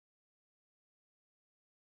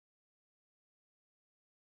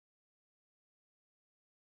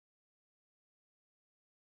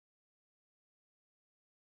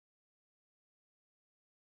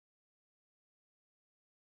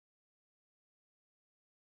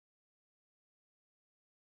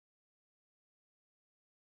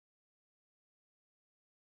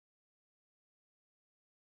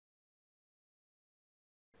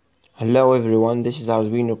Hello everyone, this is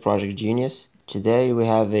Arduino Project Genius. Today we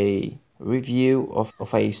have a review of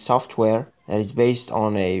a software that is based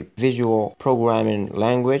on a visual programming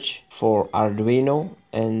language for Arduino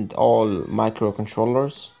and all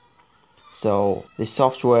microcontrollers. So the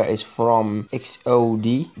software is from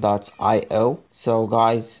XOD.io. So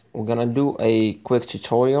guys, we're gonna do a quick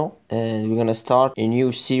tutorial and we're gonna start a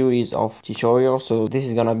new series of tutorials. So this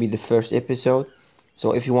is gonna be the first episode.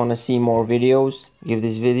 So if you want to see more videos, give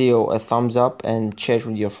this video a thumbs up and share it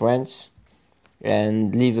with your friends.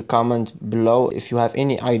 And leave a comment below if you have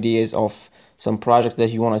any ideas of some project that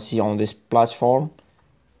you want to see on this platform.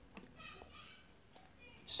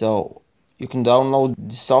 So you can download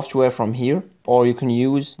the software from here, or you can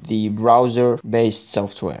use the browser-based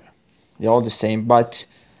software. They're all the same, but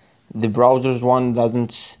the browser's one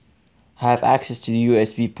doesn't have access to the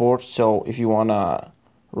USB port. So if you want to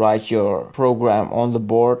write your program on the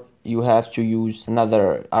board, you have to use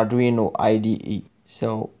another Arduino IDE.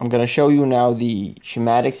 So I'm gonna show you now the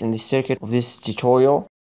schematics and the circuit of this tutorial.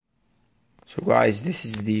 So guys, this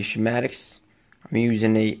is the schematics. I'm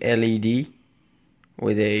using a LED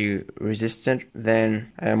with a resistor.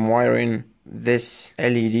 Then I'm wiring this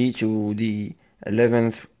LED to the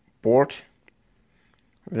 11th port.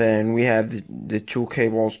 Then we have the two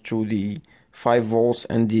cables to the 5 volts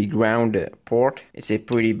and the ground port. It's a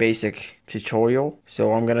pretty basic tutorial.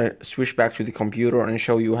 So I'm gonna switch back to the computer and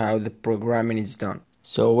show you how the programming is done.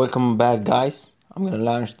 So welcome back guys. I'm gonna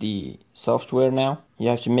launch the software now. You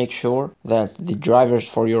have to make sure that the drivers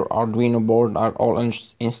for your Arduino board are all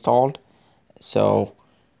installed. So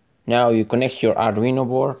now you connect your Arduino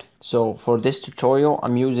board. So for this tutorial,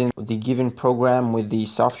 I'm using the given program with the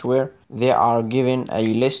software. They are given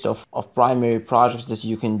a list of primary projects that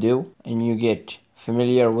you can do, and you get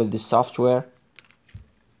familiar with the software.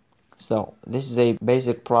 So this is a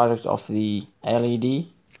basic project of the LED.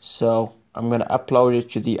 So I'm going to upload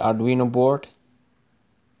it to the Arduino board.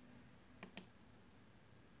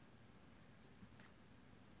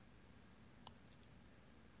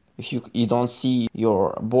 If you don't see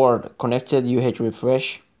your board connected, you hit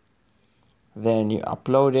refresh. Then you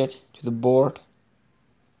upload it to the board.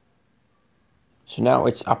 So now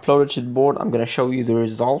it's uploaded to the board. I'm gonna show you the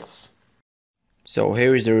results. So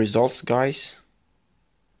here is the results, guys.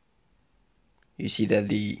 You see that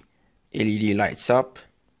the LED lights up.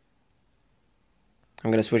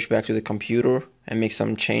 I'm gonna switch back to the computer and make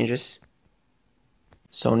some changes.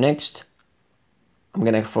 So next, I'm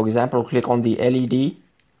gonna, for example, click on the LED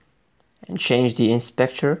and change the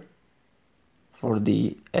inspector for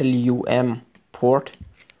the LUM port.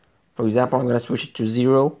 For example, I'm gonna switch it to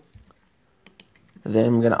 0. Then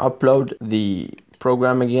I'm gonna upload the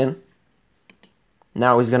program again.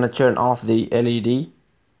 Now it's gonna turn off the LED.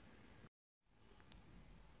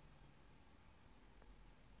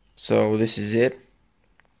 So this is it.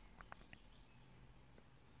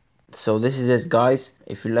 So this is it guys.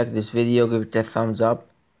 If you like this video, give it a thumbs up.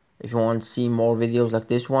 If you want to see more videos like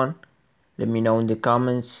this one, let me know in the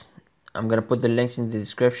comments. I'm gonna put the links in the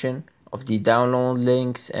description of the download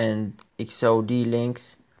links and XOD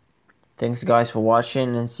links. Thanks guys for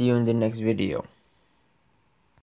watching, and see you in the next video.